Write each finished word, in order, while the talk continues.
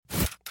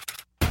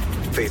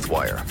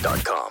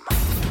Faithwire.com.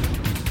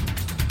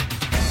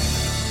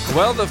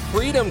 Well, the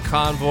Freedom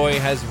Convoy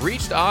has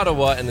reached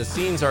Ottawa, and the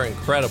scenes are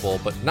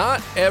incredible, but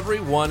not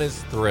everyone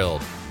is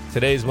thrilled.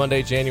 Today's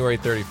Monday, January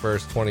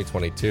 31st,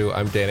 2022.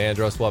 I'm Dan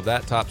Andros. We'll have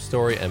that top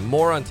story and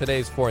more on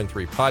today's 4 and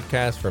 3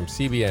 podcast from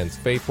CBN's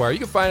Faithwire. You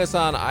can find us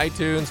on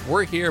iTunes.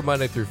 We're here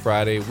Monday through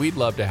Friday. We'd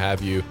love to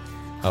have you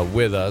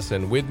with us.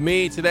 And with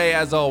me today,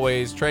 as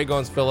always, Tré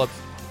Goins-Phillips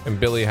and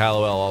Billy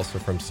Hallowell, also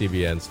from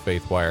CBN's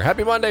Faithwire.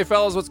 Happy Monday,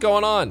 fellas. What's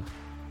going on?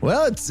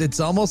 Well, it's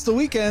almost the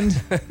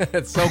weekend.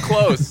 It's so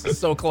close.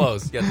 So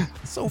close. Yet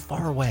so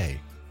far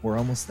away. We're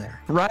almost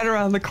there. Right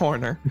around the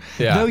corner.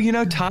 Yeah.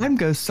 Though, time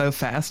goes so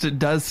fast, it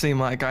does seem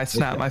like I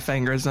snap my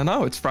fingers and,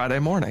 it's Friday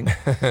morning.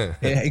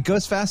 It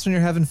goes fast when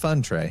you're having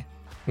fun, Trey.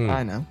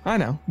 I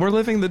know. We're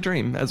living the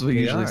dream, as we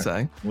usually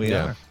say. We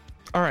are.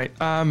 All right.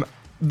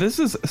 This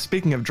is,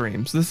 speaking of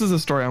dreams, this is a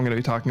story I'm going to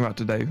be talking about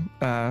today.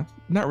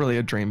 Not really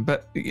a dream,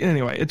 but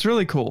anyway, it's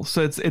really cool.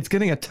 So it's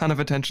getting a ton of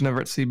attention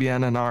over at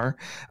CBN and our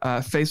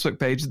Facebook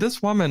page.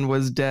 This woman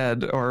was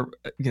dead, or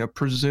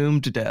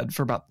presumed dead,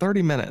 for about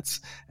 30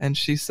 minutes, and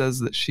she says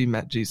that she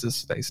met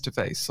Jesus face to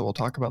face. So we'll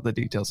talk about the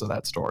details of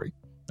that story.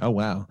 Oh,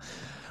 wow.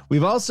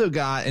 We've also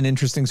got an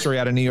interesting story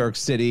out of New York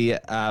City.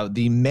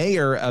 The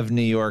mayor of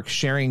New York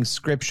sharing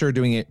scripture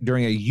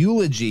during a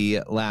eulogy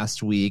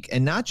last week,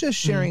 and not just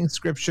sharing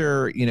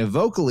scripture,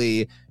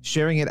 vocally,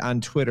 sharing it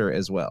on Twitter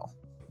as well.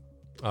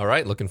 All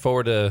right, looking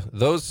forward to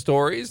those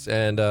stories,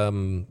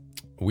 and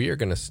we are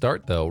going to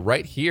start though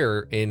right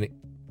here in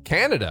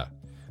Canada,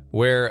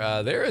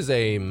 where there is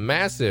a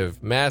massive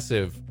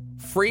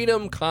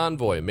freedom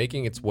convoy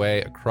making its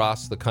way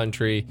across the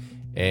country,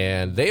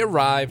 and they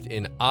arrived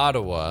in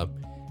Ottawa.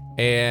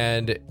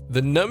 And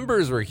the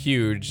numbers were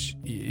huge.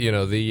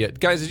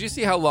 Guys, did you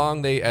see how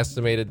long they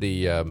estimated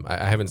the,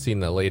 I haven't seen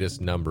the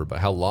latest number, but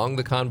how long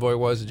the convoy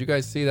was? Did you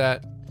guys see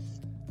that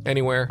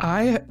anywhere?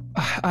 I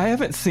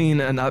haven't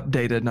seen an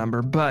updated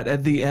number, but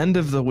at the end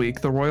of the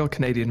week, the Royal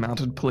Canadian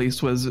Mounted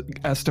Police was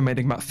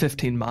estimating about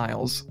 15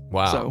 miles.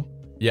 Wow. So,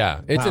 yeah,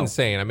 it's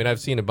insane. I mean,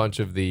 I've seen a bunch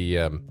of the,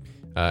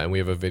 and we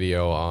have a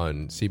video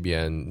on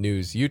CBN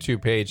News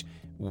YouTube page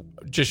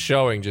just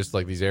showing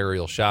like these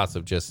aerial shots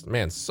of just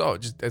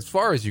as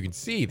far as you can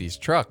see these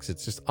trucks,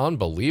 it's just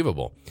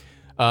unbelievable.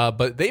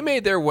 But they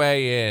made their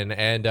way in,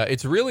 and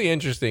it's really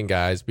interesting,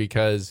 guys,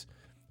 because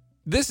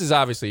this is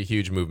obviously a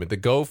huge movement. The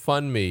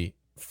GoFundMe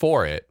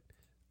for it,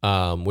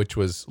 which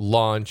was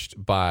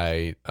launched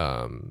by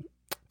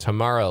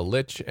Tamara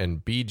Lich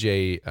and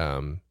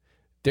BJ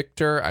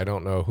Dichter. I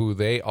don't know who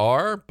they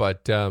are,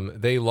 but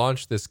they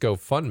launched this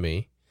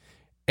GoFundMe.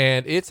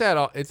 And it's at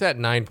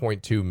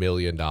 $9.2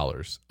 million,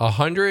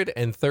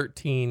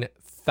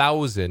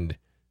 113,000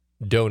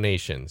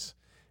 donations.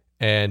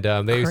 And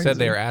they said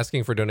they are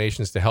asking for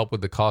donations to help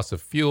with the cost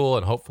of fuel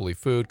and hopefully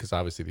food, because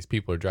obviously these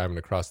people are driving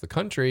across the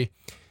country.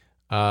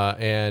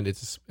 And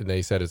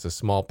they said it's a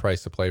small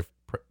price to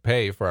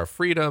pay for our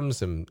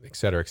freedoms, and et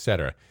cetera, et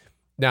cetera.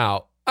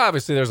 Now,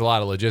 obviously, there's a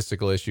lot of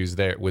logistical issues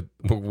there with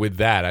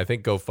that. I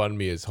think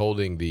GoFundMe is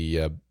holding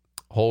the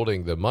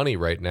money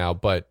right now,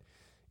 but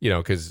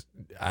because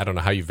I don't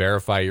know how you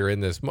verify you're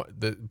in this.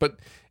 But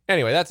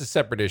anyway, that's a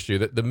separate issue.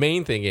 The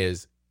main thing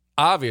is,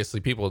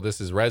 obviously,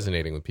 this is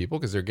resonating with people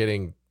because they're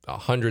getting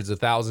hundreds of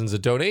thousands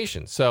of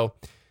donations. So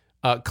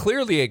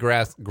clearly a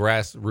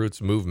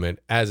grassroots movement,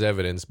 as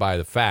evidenced by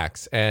the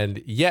facts.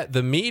 And yet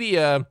the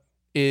media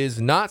is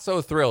not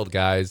so thrilled,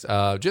 guys.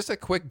 Just a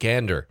quick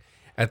gander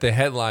at the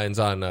headlines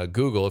on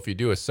Google. If you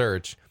do a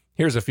search,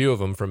 here's a few of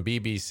them from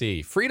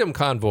BBC. Freedom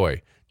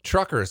Convoy.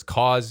 Truckers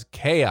cause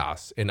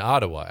chaos in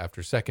Ottawa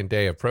after second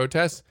day of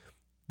protests.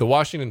 The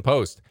Washington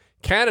Post.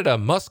 Canada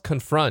must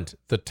confront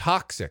the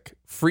toxic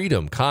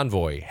Freedom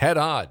Convoy head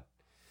on.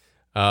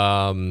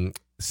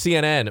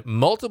 CNN.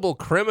 Multiple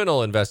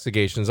criminal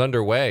investigations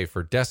underway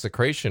for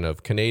desecration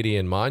of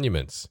Canadian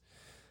monuments.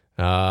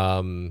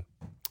 Let's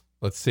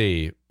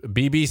see.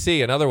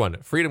 BBC, another one.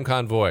 Freedom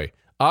Convoy.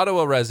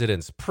 Ottawa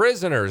residents,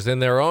 prisoners in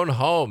their own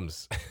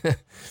homes.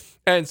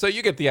 And so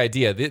you get the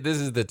idea. This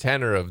is the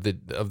tenor of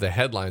the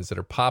headlines that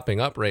are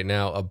popping up right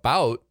now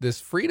about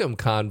this Freedom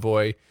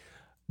Convoy,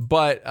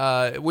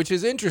 but which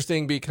is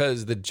interesting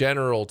because the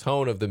general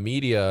tone of the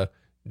media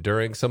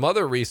during some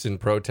other recent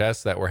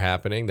protests that were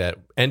happening that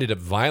ended up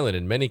violent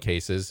in many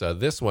cases.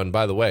 This one,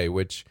 by the way,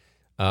 which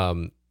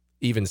even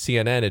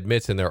CNN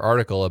admits in their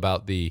article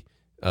about the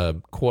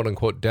quote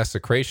unquote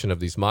desecration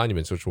of these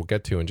monuments, which we'll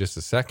get to in just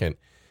a second.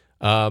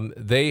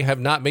 They have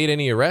not made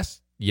any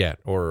arrests yet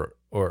or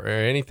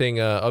anything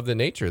of the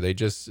nature. They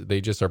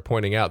just are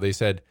pointing out. They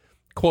said,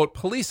 quote,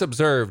 police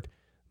observed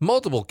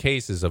multiple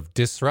cases of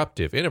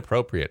disruptive,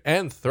 inappropriate,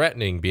 and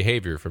threatening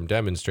behavior from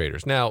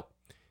demonstrators. Now,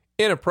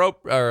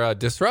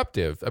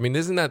 disruptive, I mean,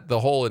 isn't that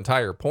the whole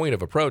entire point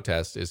of a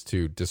protest, is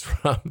to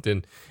disrupt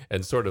and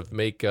sort of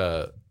make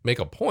a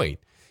point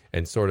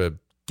and sort of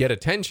get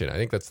attention? I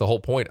think that's the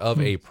whole point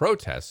of a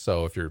protest.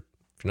 So if you're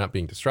not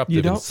being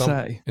disruptive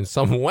in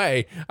some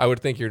way, I would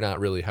think you're not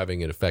really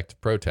having an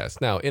effective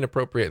protest. Now,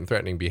 inappropriate and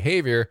threatening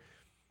behavior,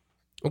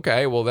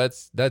 Okay, well,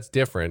 that's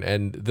different.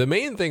 And the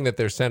main thing that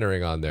they're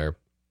centering on there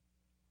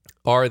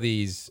are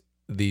these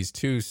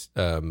two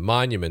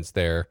monuments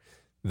there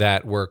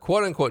that were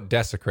quote unquote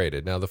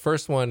desecrated. Now, the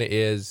first one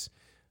is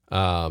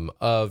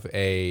of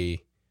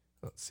a,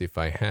 let's see if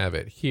I have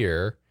it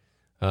here.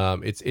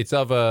 It's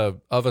of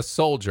a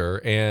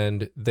soldier,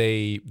 and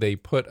they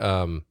put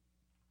a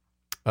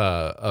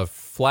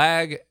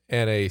flag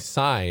and a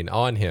sign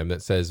on him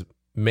that says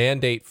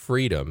 "Mandate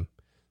Freedom."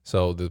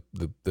 So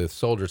the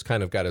soldier's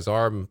kind of got his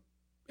arm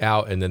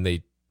out, and then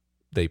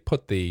they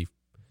put the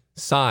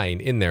sign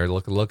in there,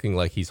 looking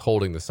like he's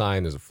holding the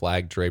sign. There's a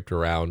flag draped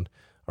around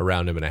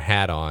him, and a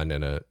hat on,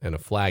 and a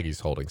flag he's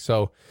holding.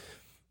 So,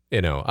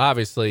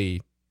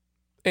 obviously,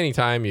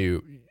 anytime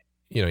you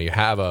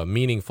have a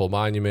meaningful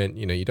monument,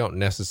 you don't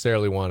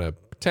necessarily want to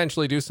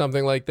potentially do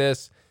something like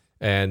this.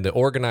 And the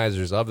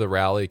organizers of the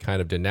rally kind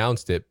of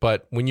denounced it.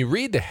 But when you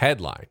read the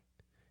headline,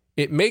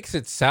 it makes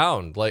it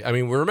sound like,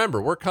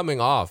 remember, we're coming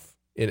off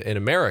in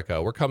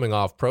America, we're coming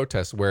off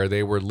protests where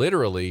they were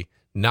literally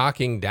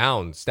knocking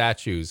down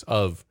statues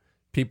of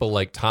people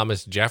like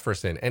Thomas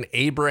Jefferson and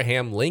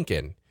Abraham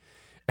Lincoln.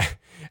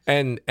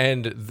 and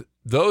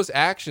those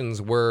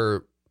actions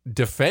were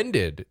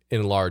defended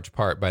in large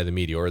part by the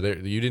media, or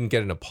you didn't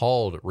get an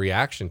appalled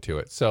reaction to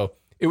it. So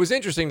it was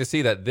interesting to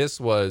see that this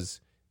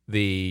was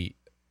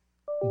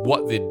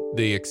what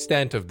the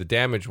extent of the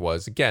damage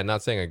was. Again,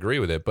 not saying I agree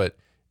with it, but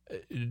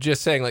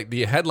just saying, like,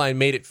 the headline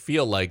made it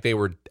feel like they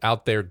were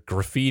out there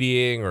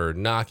graffitiing or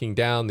knocking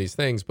down these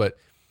things, but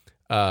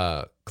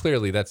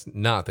clearly that's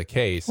not the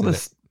case. Well,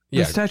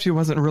 the statue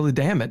wasn't really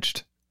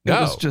damaged. It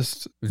was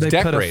just, they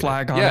put a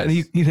flag on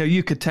it, and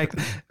you could take,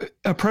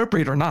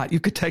 appropriate or not, you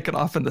could take it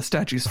off and the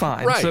statue's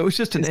fine. Right. So it was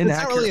just an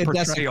inaccurate really a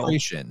portrayal.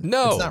 Desecration.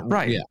 No, it's not,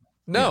 right. Yeah.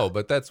 No,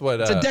 but that's what...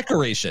 it's a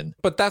decoration.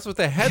 But that's what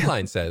the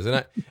headline says. And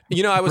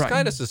I was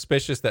kind of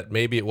suspicious that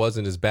maybe it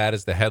wasn't as bad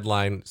as the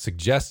headline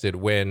suggested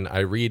when I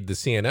read the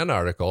CNN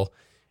article,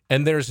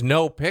 and there's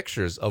no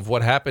pictures of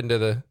what happened to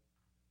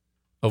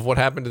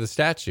the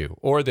statue.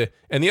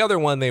 And the other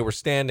one, they were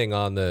standing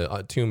on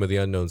the tomb of the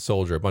unknown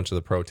soldier, a bunch of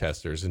the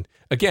protesters. And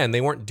again,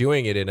 they weren't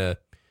doing it in a...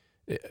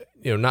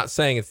 not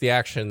saying it's the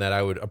action that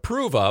I would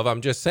approve of. I'm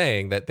just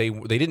saying that they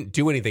didn't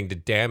do anything to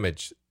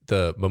damage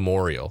the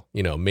memorial.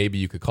 Maybe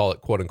you could call it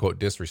quote unquote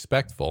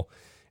disrespectful,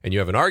 and you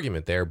have an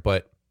argument there,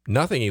 but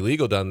nothing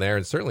illegal done there,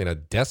 and certainly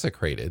not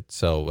desecrated.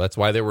 So that's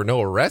why there were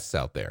no arrests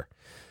out there.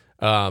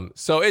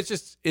 So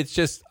it's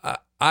just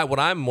what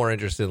I'm more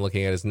interested in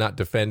looking at is not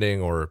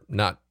defending or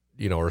not,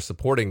 or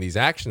supporting these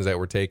actions that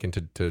were taken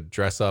to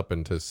dress up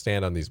and to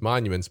stand on these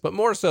monuments, but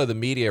more so the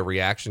media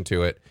reaction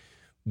to it,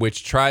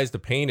 which tries to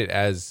paint it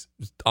as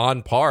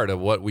on par to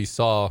what we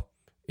saw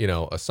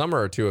a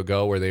summer or two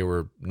ago, where they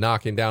were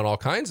knocking down all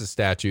kinds of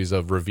statues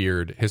of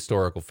revered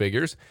historical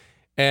figures.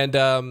 And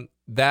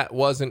that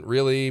wasn't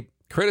really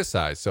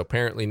criticized. So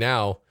apparently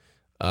now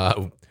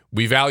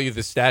we value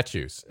the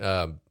statues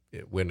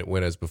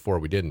when as before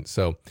we didn't.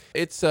 So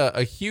it's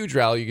a huge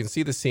rally. You can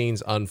see the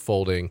scenes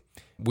unfolding.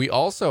 We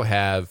also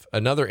have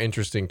another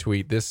interesting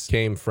tweet. This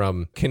came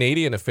from a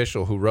Canadian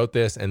official who wrote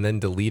this and then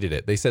deleted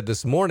it. They said,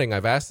 "This morning,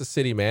 I've asked the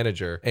city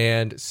manager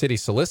and city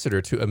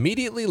solicitor to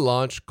immediately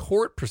launch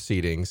court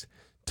proceedings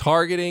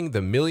targeting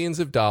the millions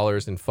of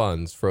dollars in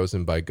funds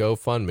frozen by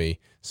GoFundMe,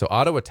 so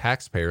Ottawa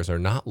taxpayers are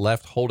not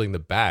left holding the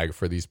bag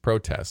for these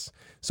protests."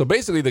 So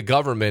basically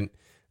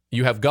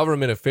you have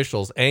government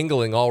officials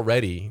angling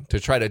already to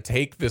try to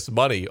take this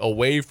money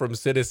away from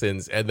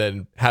citizens and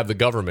then have the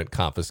government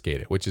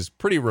confiscate it, which is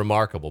pretty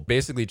remarkable.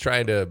 Basically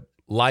trying to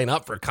line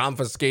up for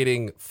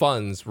confiscating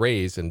funds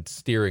raised and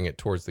steering it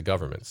towards the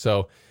government.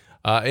 So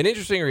an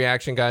interesting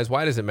reaction, guys.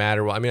 Why does it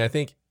matter? Well, I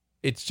think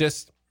it's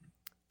just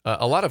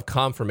a lot of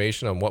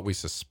confirmation on what we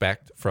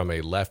suspect from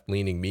a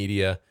left-leaning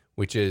media,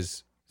 which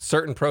is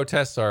certain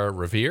protests are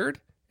revered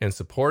and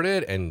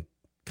supported and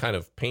kind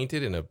of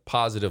painted in a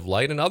positive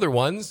light, and other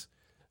ones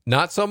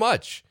not so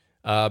much,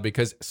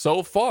 because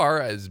so far,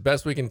 as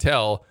best we can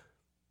tell,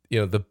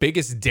 the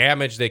biggest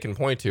damage they can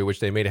point to, which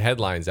they made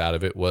headlines out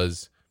of it,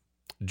 was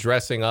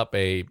dressing up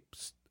a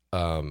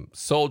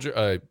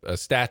soldier, a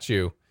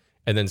statue,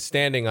 and then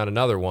standing on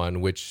another one,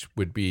 which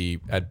would be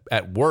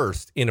at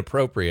worst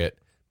inappropriate,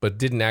 but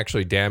didn't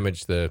actually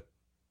damage the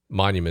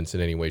monuments in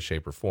any way,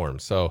 shape, or form.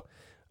 So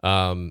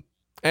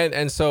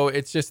and so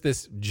it's just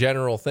this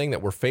general thing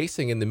that we're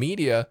facing in the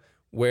media,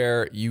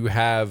 where you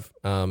have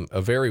a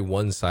very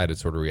one-sided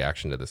sort of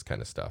reaction to this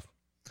kind of stuff.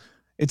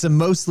 It's a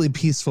mostly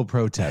peaceful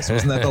protest.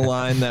 Wasn't that the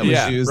line that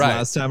was used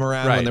last time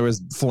around when there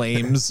was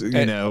flames, and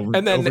then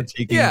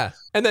overtaking? Yeah.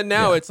 And then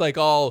now it's like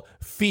all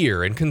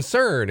fear and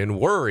concern and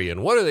worry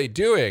and what are they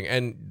doing?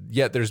 And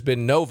yet there's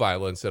been no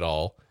violence at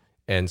all.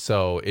 And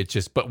so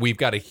but we've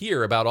got to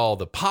hear about all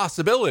the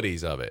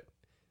possibilities of it.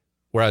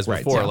 Whereas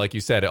before, like you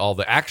said, all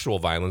the actual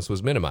violence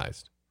was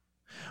minimized.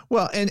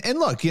 Well, and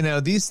look,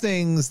 these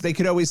things, they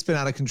could always spin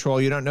out of control.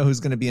 You don't know who's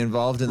going to be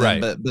involved in them.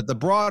 But the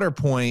broader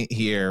point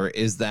here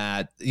is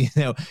that,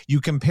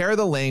 you compare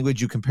the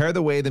language, you compare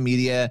the way the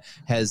media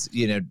has,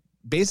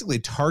 basically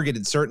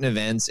targeted certain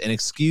events and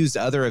excused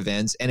other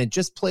events. And it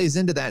just plays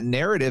into that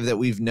narrative that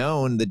we've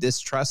known, the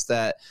distrust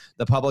that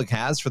the public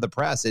has for the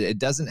press. It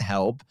doesn't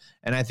help.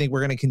 And I think we're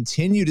going to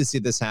continue to see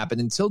this happen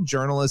until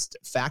journalists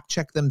fact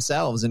check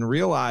themselves and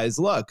realize,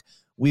 look,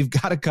 we've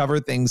got to cover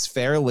things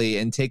fairly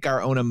and take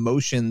our own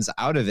emotions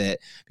out of it,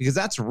 because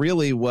that's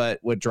really what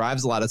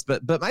drives a lot of us.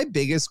 But my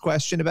biggest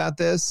question about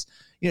this,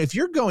 if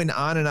you're going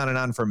on and on and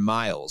on for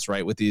miles,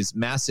 right, with these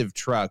massive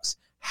trucks,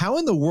 how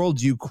in the world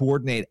do you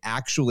coordinate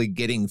actually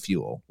getting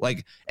fuel?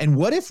 And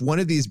what if one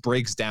of these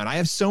breaks down? I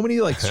have so many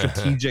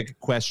strategic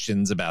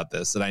questions about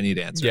this that I need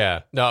answered.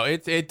 Yeah, no,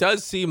 it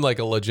does seem like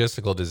a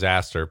logistical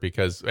disaster,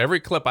 because every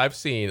clip I've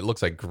seen, it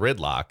looks like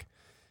gridlock.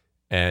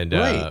 And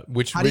right.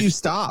 How do you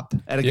stop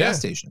at a gas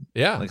station?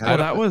 Yeah.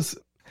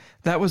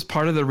 That was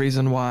part of the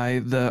reason why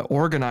the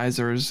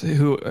organizers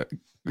who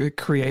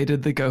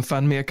created the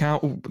GoFundMe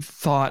account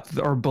thought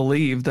or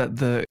believed that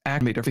the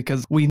meter,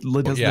 because we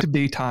to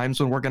be times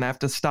when we're going to have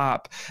to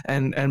stop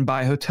and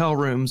buy hotel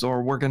rooms,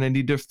 or we're going to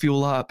need to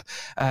fuel up,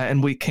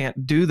 and we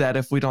can't do that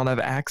if we don't have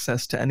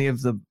access to any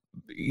of the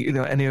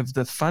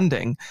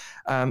funding.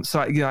 So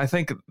I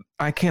think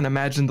I can't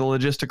imagine the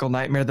logistical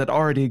nightmare that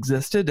already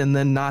existed, and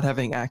then not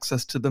having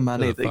access to the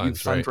money that you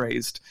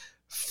fundraised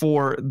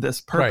for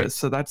this purpose. Right.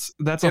 So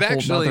that's a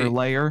whole other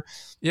layer.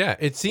 Yeah,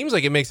 it seems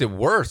like it makes it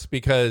worse,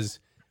 because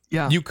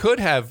you could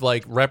have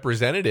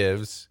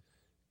representatives,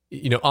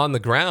 on the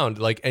ground,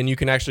 and you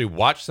can actually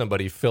watch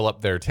somebody fill up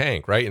their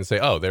tank, right? And say,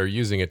 oh, they're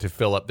using it to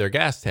fill up their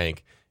gas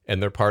tank,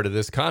 and they're part of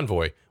this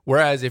convoy.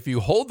 Whereas if you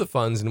hold the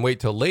funds and wait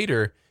till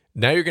later,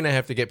 now you're going to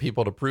have to get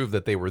people to prove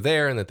that they were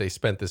there and that they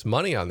spent this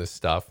money on this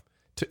stuff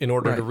in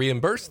order to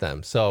reimburse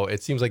them. So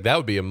it seems like that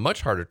would be a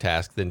much harder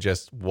task than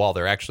just while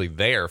they're actually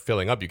there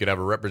filling up. You could have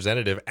a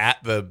representative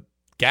at the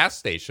gas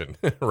station,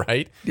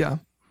 right? Yeah.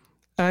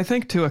 And I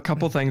think, too, a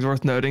couple things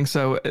worth noting.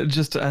 So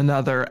just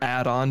another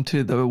add-on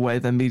to the way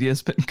the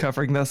media's been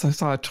covering this. I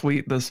saw a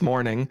tweet this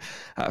morning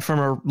from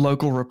a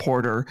local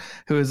reporter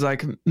who is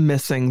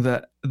missing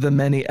the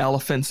many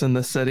elephants in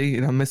the city,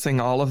 missing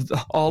all of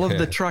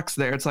the trucks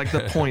there. It's like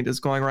the point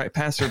is going right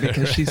past her,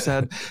 because she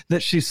said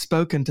that she's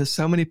spoken to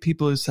so many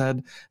people who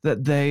said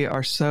that they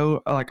are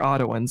so,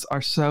 Ottawans,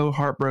 are so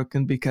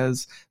heartbroken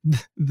because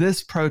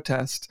this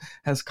protest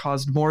has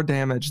caused more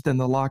damage than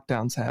the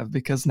lockdowns have,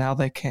 because now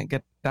they can't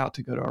get out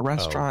to go to a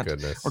restaurant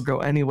or go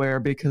anywhere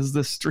because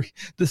the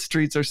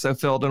streets are so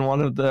filled. And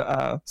one of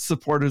the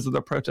supporters of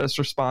the protest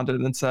responded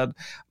and said,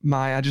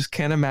 I just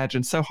can't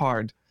imagine, so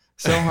hard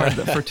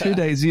that for 2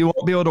 days you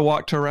won't be able to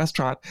walk to a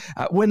restaurant,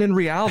 when in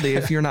reality,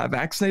 if you're not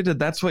vaccinated,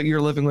 that's what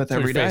you're living with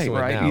every day,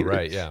 right?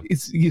 Right, yeah.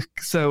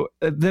 So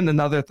then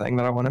another thing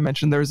that I want to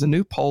mention, there's a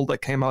new poll that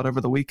came out over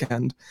the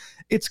weekend.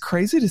 It's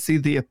crazy to see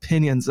the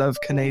opinions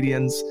of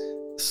Canadians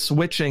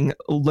switching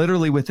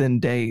literally within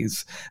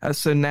days.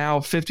 So now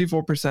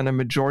 54%, a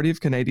majority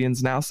of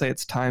Canadians now say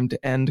it's time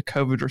to end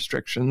COVID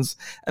restrictions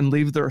and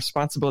leave the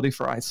responsibility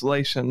for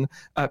isolation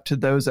up to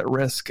those at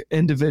risk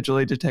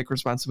individually to take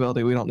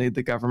responsibility. We don't need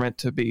the government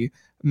to be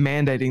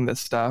mandating this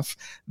stuff.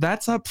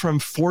 That's up from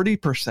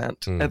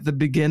 40% at the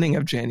beginning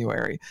of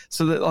January.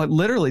 So that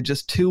literally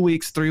just 2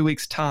 weeks, 3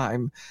 weeks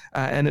time.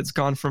 And it's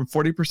gone from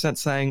 40%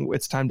 saying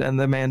it's time to end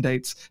the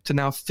mandates to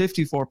now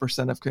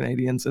 54% of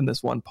Canadians in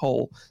this one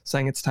poll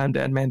saying it's time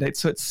to end mandates.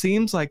 So it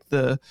seems like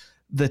the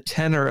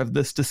tenor of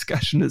this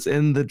discussion is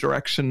in the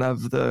direction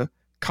of the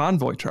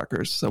convoy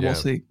truckers. So we'll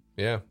see.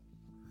 Yeah.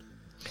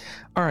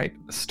 All right,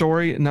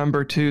 story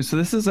number 2. So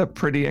this is a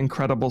pretty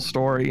incredible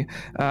story.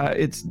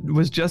 It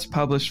was just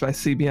published by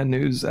CBN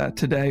News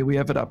today. We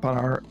have it up on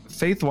our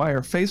Faithwire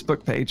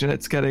Facebook page, and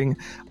it's getting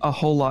a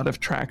whole lot of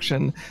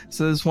traction.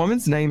 So this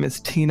woman's name is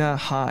Tina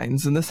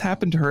Hines, and this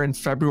happened to her in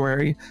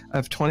February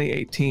of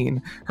 2018.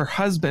 Her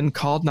husband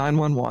called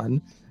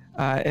 911.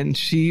 And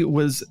she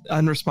was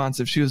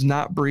unresponsive. She was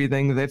not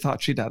breathing. They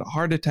thought she'd had a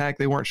heart attack.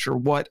 They weren't sure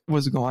what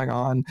was going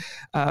on.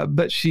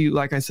 But she,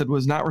 like I said,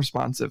 was not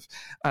responsive.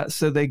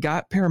 So they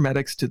got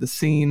paramedics to the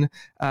scene.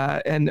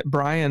 And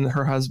Brian,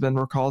 her husband,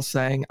 recalls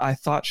saying, "I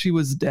thought she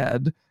was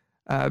dead."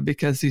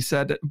 Because he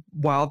said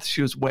while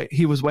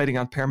he was waiting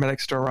on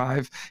paramedics to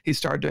arrive, he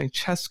started doing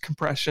chest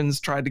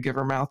compressions, tried to give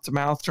her mouth to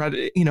mouth, tried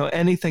to,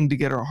 anything to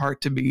get her heart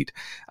to beat,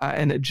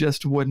 and it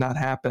just would not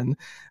happen.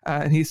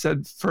 And he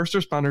said first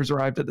responders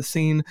arrived at the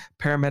scene.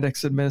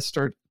 Paramedics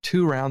administered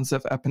 2 rounds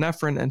of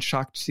epinephrine and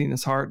shocked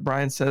Tina's heart.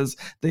 Brian says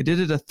they did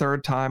it a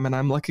 3rd time, and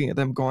I'm looking at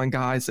them going,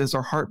 "Guys, is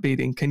her heart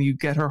beating? Can you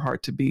get her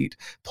heart to beat?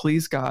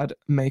 Please, God,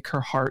 make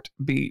her heart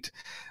beat."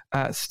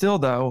 Still,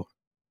 though,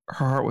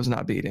 her heart was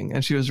not beating,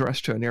 and she was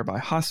rushed to a nearby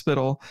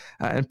hospital,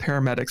 and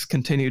paramedics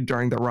continued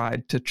during the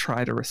ride to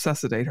try to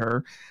resuscitate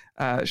her.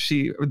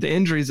 The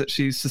injuries that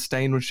she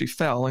sustained when she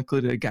fell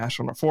included a gash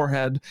on her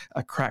forehead,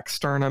 a cracked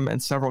sternum,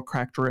 and several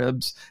cracked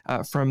ribs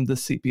from the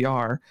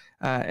CPR.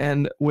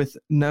 And with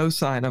no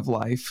sign of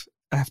life,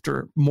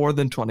 after more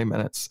than 20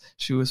 minutes,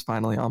 she was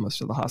finally almost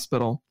to the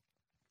hospital.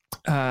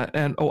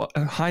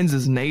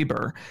 Heinz's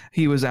neighbor,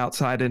 he was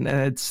outside and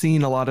had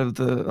seen a lot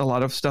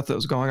of stuff that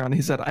was going on.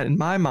 He said, in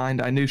my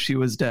mind, I knew she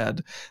was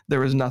dead. There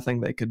was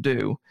nothing they could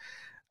do.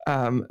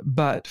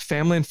 But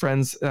family and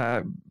friends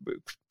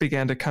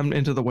began to come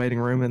into the waiting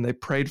room, and they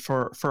prayed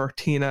for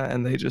Tina,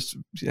 and they just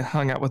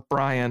hung out with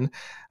Brian.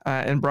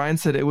 And Brian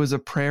said, it was a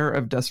prayer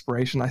of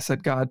desperation. I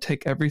said, God,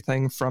 take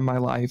everything from my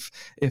life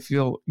if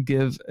you'll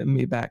give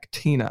me back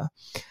Tina.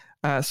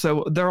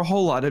 So there are a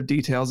whole lot of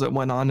details that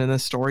went on in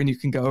this story, and you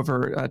can go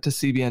over to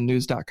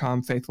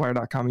cbnnews.com,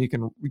 faithwire.com,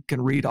 and you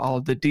can read all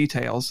of the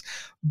details.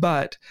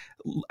 But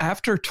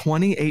after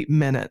 28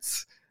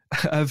 minutes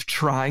of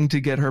trying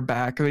to get her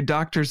back, I mean,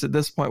 doctors at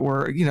this point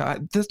were,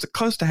 just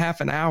close to half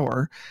an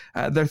hour.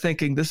 They're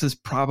thinking this is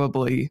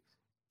probably,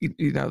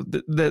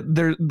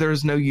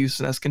 there's no use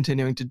in us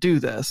continuing to do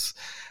this.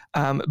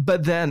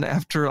 But then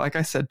after, like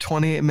I said,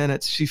 28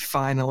 minutes, she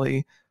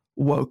finally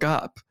woke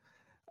up.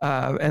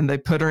 And they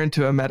put her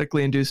into a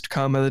medically induced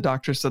coma. The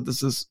doctor said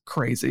this is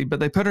crazy, but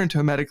they put her into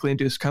a medically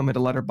induced coma to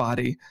let her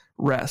body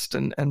rest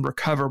and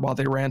recover while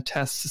they ran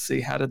tests to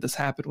see how did this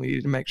happen. We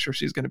need to make sure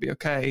she's going to be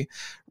okay.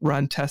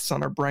 Run tests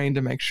on her brain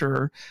to make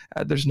sure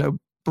there's no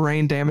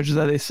brain damage,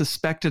 that they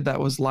suspected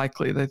that was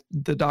likely.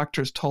 The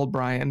doctors told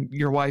Brian,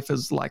 your wife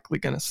is likely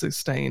going to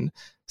sustain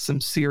some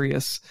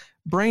serious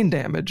brain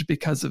damage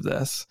because of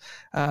this.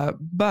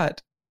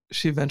 But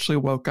she eventually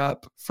woke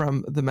up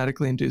from the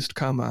medically induced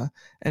coma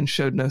and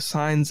showed no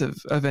signs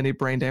of any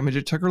brain damage.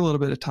 It took her a little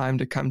bit of time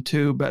to come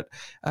to, but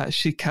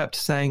she kept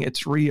saying,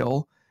 it's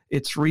real,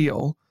 it's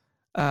real.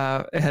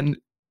 And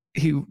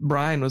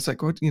Brian was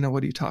like, what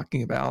are you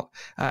talking about?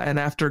 And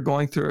after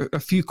going through a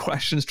few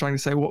questions trying to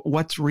say,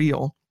 what's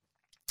real?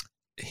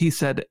 He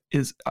said,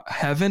 is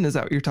heaven, is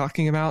that what you're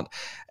talking about?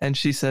 And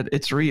she said,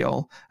 it's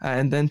real.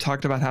 And then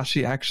talked about how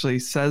she actually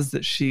says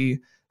that she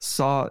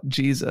saw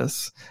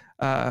Jesus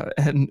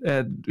and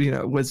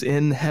was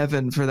in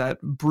heaven for that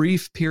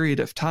brief period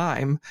of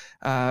time.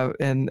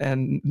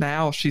 And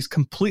now she's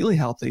completely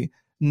healthy,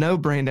 no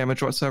brain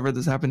damage whatsoever.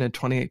 This happened in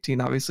 2018.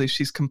 Obviously,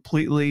 she's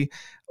completely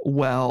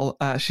well.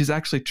 She's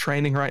actually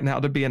training right now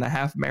to be in a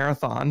half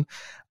marathon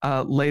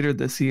later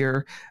this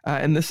year.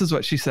 And this is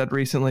what she said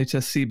recently to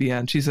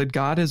CBN. She said,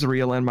 God is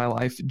real in my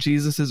life.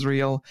 Jesus is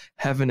real.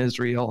 Heaven is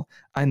real.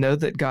 I know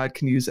that God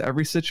can use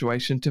every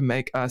situation to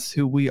make us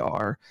who we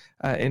are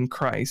in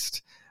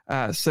Christ.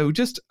 So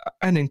just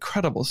an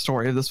incredible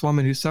story of this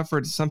woman who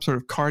suffered some sort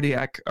of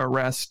cardiac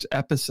arrest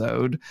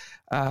episode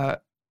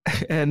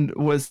and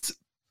was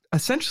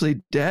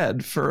essentially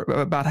dead for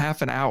about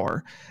half an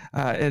hour.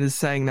 It is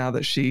saying now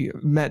that she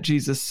met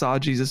Jesus, saw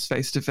Jesus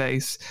face to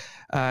face,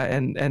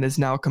 and is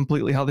now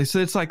completely healthy. So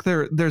it's like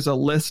there's a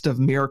list of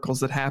miracles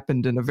that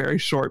happened in a very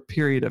short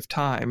period of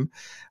time.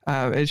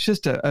 It's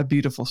just a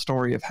beautiful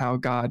story of how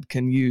God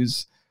can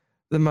use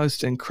the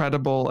most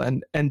incredible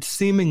and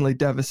seemingly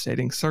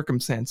devastating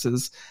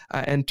circumstances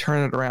and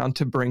turn it around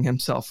to bring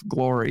himself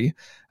glory.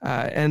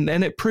 And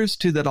it proves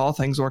too that all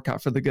things work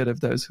out for the good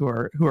of those who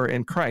are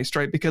in Christ,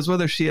 right? Because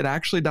whether she had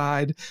actually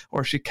died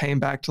or she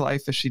came back to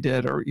life as she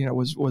did, or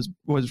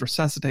was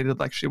resuscitated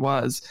like she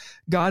was,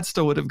 God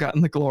still would have gotten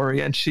the glory,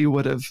 and she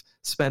would have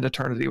spent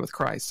eternity with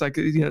Christ.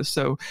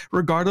 So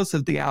regardless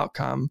of the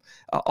outcome,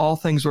 all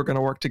things were going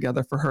to work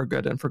together for her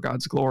good and for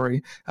God's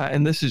glory.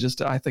 And this is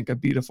just, I think, a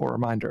beautiful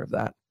reminder of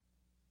that.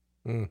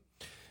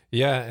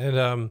 Yeah,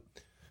 and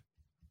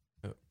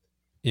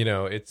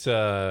it's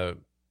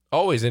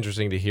always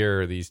interesting to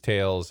hear these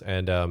tales,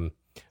 and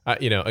not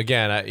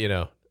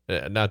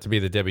to be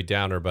the Debbie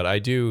Downer, but I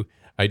do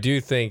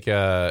think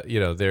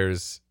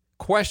there's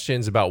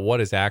questions about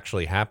what is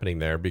actually happening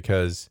there,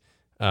 because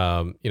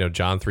John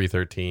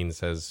 3:13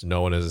 says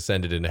no one has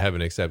ascended into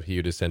heaven except he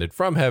who descended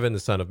from heaven, the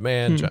Son of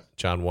Man.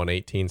 John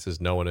 1:18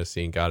 says no one has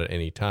seen God at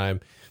any time,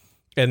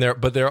 and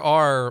there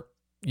are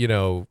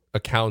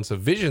accounts of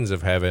visions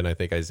of heaven. I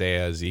think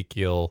Isaiah,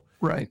 Ezekiel,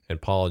 right,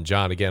 and Paul and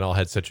John again all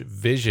had such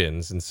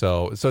visions, and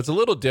so it's a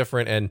little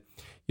different. And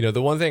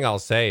the one thing I'll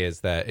say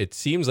is that it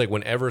seems like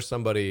whenever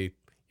somebody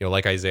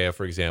like Isaiah,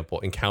 for example,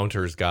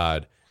 encounters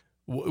God,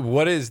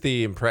 what is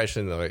the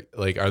impression?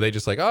 Like, are they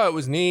just like, oh, it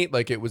was neat,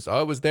 like it was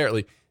there,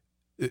 like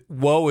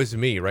woe is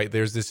me, right?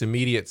 There's this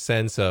immediate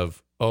sense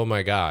of, oh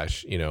my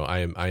gosh, I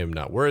am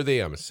not worthy,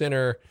 I'm a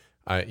sinner.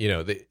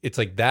 It's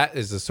like that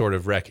is a sort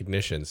of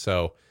recognition.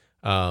 So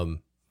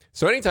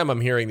anytime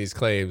I'm hearing these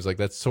claims, like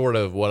that's sort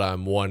of what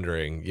I'm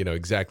wondering,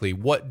 exactly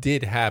what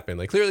did happen.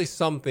 Like clearly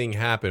something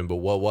happened, but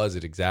what was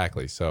it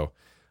exactly? So,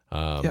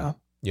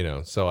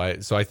 so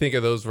I think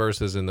of those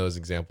verses and those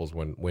examples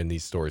when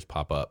these stories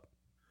pop up.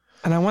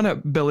 And I want to,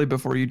 Billy,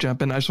 before you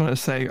jump in, I just want to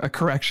say a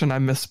correction. I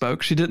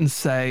misspoke. She didn't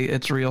say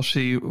it's real.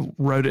 She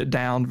wrote it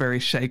down very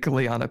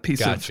shakily on a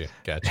piece of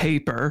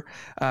paper.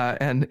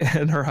 And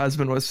her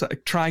husband was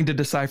trying to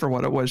decipher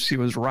what it was she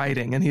was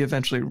writing. And he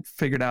eventually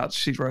figured out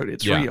she wrote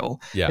it's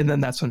real. Yeah. And then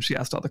that's when she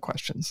asked all the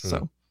questions.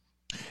 So.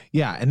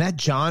 Yeah, and that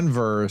John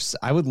verse,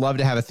 I would love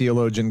to have a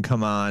theologian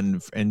come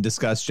on and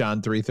discuss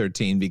John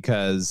 3:13,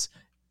 because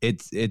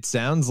it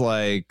sounds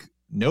like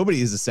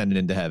nobody is ascended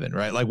into heaven,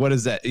 right? Like, what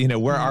is that?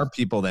 Where are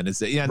people then?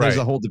 Is it, and there's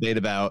a whole debate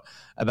about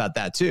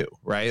that too,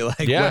 right?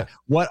 Like,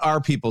 what are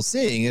people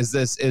seeing? Is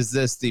this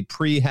the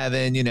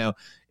pre-heaven?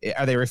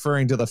 Are they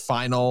referring to the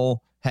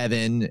final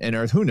heaven and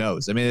earth? Who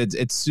knows? I mean,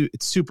 it's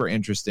super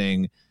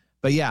interesting.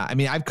 But yeah, I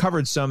mean, I've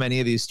covered so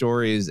many of these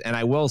stories, and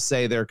I will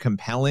say they're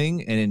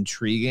compelling and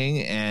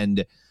intriguing.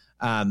 And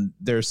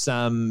there's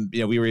some,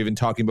 we were even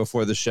talking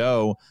before the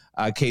show,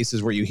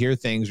 cases where you hear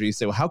things where you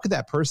say, well, how could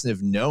that person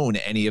have known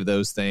any of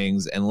those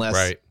things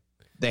unless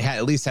they had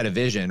at least had a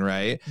vision,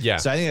 right? Yeah.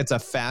 So I think it's a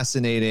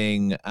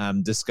fascinating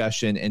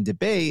discussion and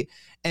debate.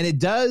 And it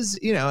does,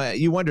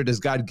 you wonder, does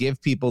God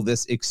give people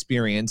this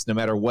experience, no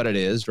matter what it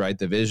is, right?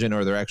 The vision,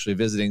 or they're actually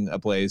visiting a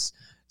place,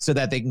 so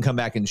that they can come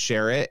back and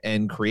share it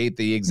and create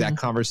the exact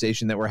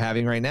conversation that we're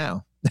having right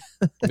now.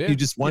 You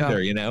just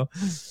wonder,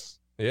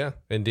 Yeah,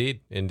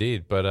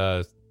 indeed.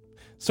 But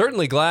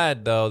certainly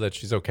glad, though, that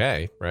she's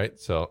okay, right?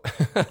 So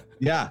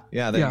yeah,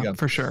 there you go.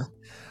 For sure.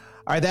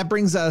 All right, that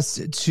brings us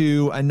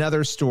to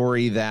another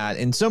story that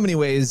in so many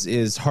ways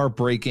is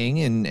heartbreaking,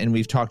 and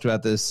we've talked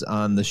about this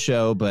on the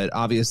show, but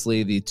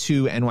obviously the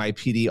two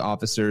NYPD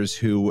officers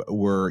who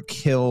were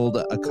killed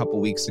a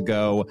couple weeks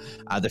ago,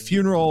 the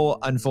funeral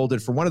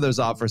unfolded for one of those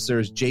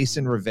officers,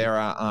 Jason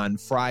Rivera, on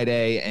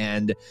Friday,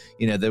 and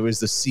there was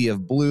the sea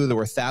of blue. There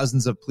were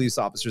thousands of police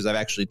officers. I've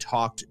actually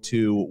talked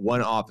to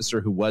one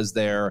officer who was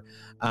there.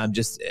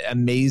 Just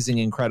amazing,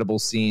 incredible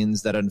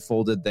scenes that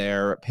unfolded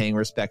there, paying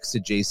respects to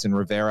Jason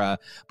Rivera.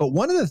 But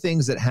one of the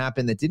things that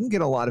happened that didn't get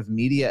a lot of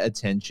media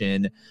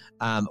attention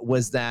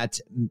was that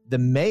the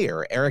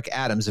mayor, Eric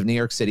Adams of New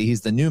York City,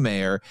 he's the new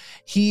mayor,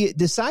 he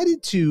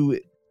decided to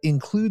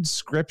include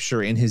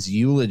scripture in his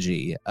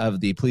eulogy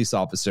of the police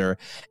officer,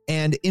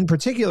 and in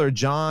particular,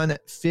 John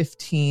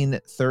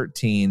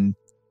 15:13.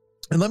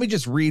 And let me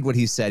just read what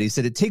he said. He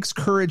said, "It takes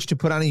courage to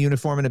put on a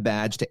uniform and a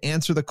badge, to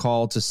answer the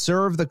call, to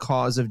serve the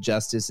cause of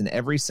justice in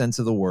every sense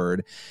of the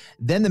word."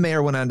 Then the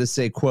mayor went on to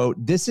say, quote,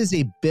 "This is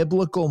a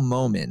biblical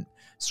moment.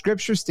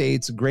 Scripture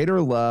states, greater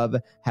love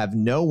have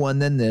no one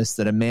than this,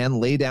 that a man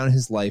lay down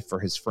his life for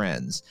his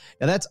friends."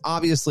 Now, that's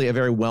obviously a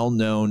very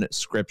well-known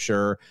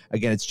scripture.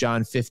 Again, it's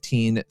John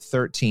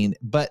 15:13.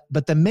 But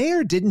the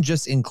mayor didn't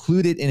just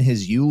include it in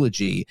his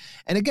eulogy.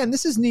 And again,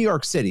 this is New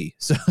York City.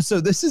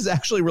 So this is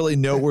actually really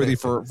noteworthy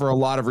for a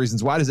lot of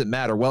reasons. Why does it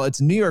matter? Well,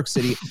 it's New York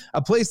City,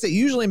 a place that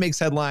usually makes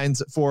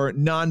headlines for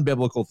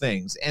non-biblical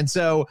things. And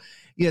so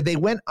they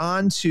went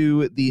on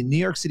to the New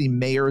York City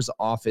mayor's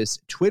office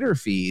Twitter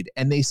feed,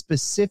 and they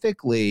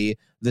specifically,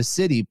 the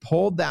city,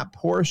 pulled that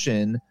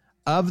portion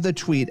of the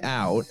tweet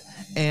out,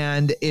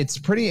 and it's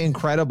pretty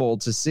incredible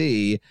to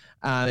see.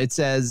 It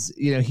says,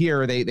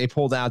 here they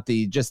pulled out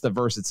the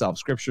verse itself.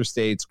 Scripture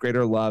states,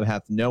 greater love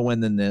hath no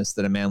one than this,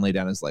 that a man lay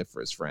down his life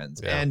for his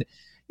friends. Yeah. And,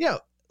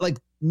 like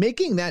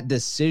making that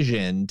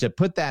decision to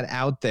put that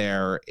out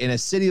there in a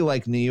city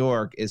like New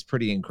York is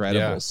pretty incredible.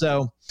 Yeah.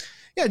 So,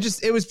 yeah,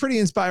 it was pretty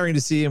inspiring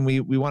to see, and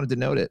we wanted to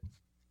note it.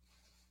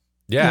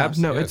 Yeah,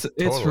 absolutely. No,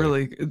 it's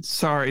really,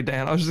 sorry,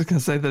 Dan. I was just going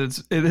to say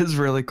that it is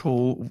really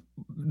cool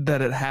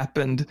that it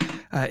happened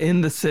in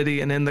the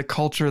city and in the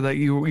culture that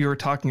you were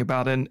talking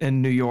about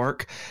in New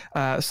York.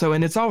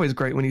 And it's always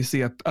great when you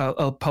see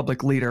a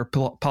public leader,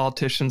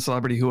 politician,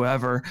 celebrity,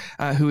 whoever,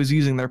 who is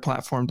using their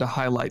platform to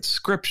highlight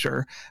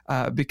scripture,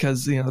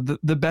 because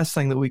the best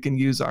thing that we can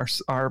use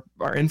our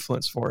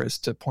influence for is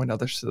to point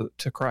others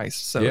to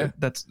Christ. So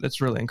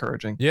that's really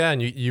encouraging. Yeah,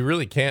 and you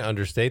really can't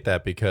understate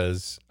that,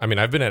 because I mean,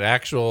 I've been at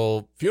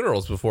actual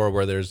funerals before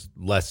where there's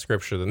less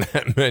scripture than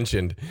that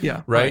mentioned.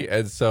 Yeah. Right.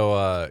 And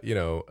so,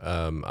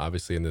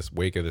 obviously in this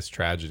wake of this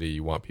tragedy,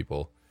 you want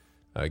people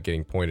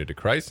getting pointed to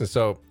Christ. And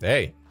so,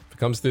 hey, if it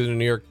comes through the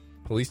New York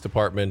Police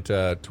Department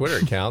Twitter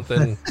account,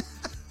 then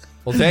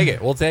we'll take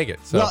it.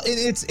 So, well,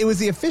 it was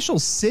the official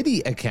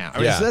city account.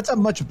 Right? Yeah. So that's a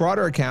much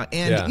broader account.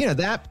 And,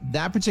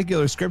 that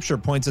particular scripture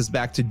points us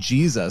back to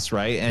Jesus,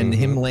 right? And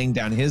him laying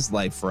down his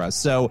life for us.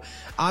 So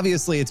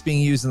obviously it's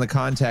being used in the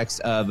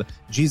context of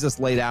Jesus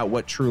laid out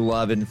what true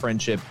love and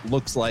friendship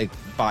looks like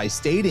by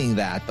stating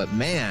that. But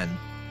man,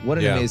 what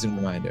an amazing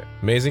reminder.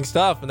 Amazing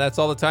stuff. And that's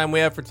all the time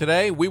we have for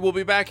today. We will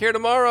be back here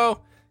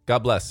tomorrow. God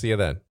bless. See you then.